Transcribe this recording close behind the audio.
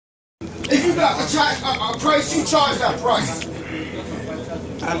If you got a price, you charge that price.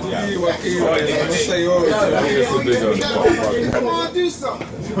 Come on, do something.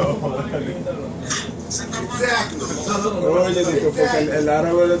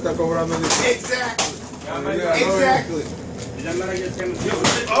 Exactly. Exactly.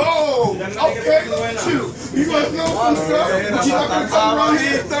 Oh, okay, look at you. You gonna throw some stuff, but you're not gonna come around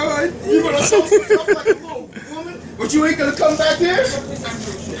here. You gonna throw some stuff like a little woman, but you ain't gonna come back here?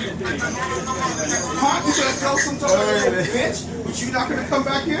 Huh? You gonna throw some stuff like a little bitch, but you're not gonna come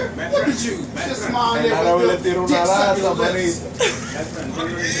back here? Look at you. Just smile there with the dick sucking your lips.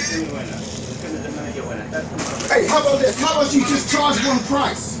 Hey, how about this? How about you just charge one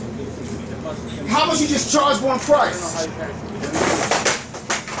price? How about you just charge one price?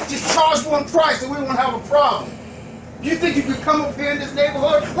 Just charge one price and we won't have a problem. You think you could come up here in this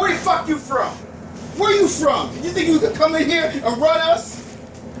neighborhood? Where the fuck you from? Where you from? You think you could come in here and run us?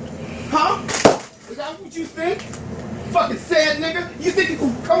 Huh? Is that what you think? Fucking sad nigga? You think you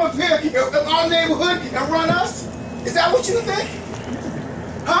could come up here in our neighborhood and run us? Is that what you think?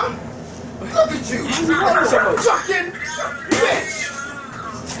 Huh? Look at you. Fucking bitch.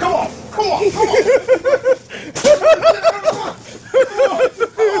 Come on. Come on, come on.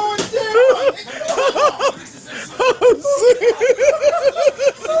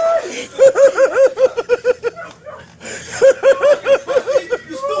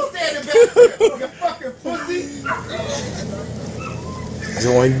 You still standing back there, you fucking pussy.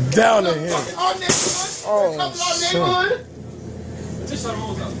 Going down in here. Oh,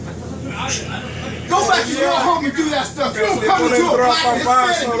 go back to your home and do that stuff. You don't come into a black and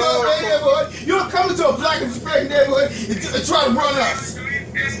Hispanic neighborhood. You don't come into a black and Hispanic neighborhood and try to run us.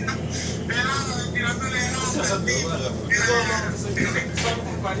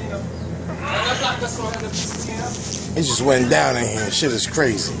 It just went down in here. Shit is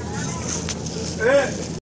crazy.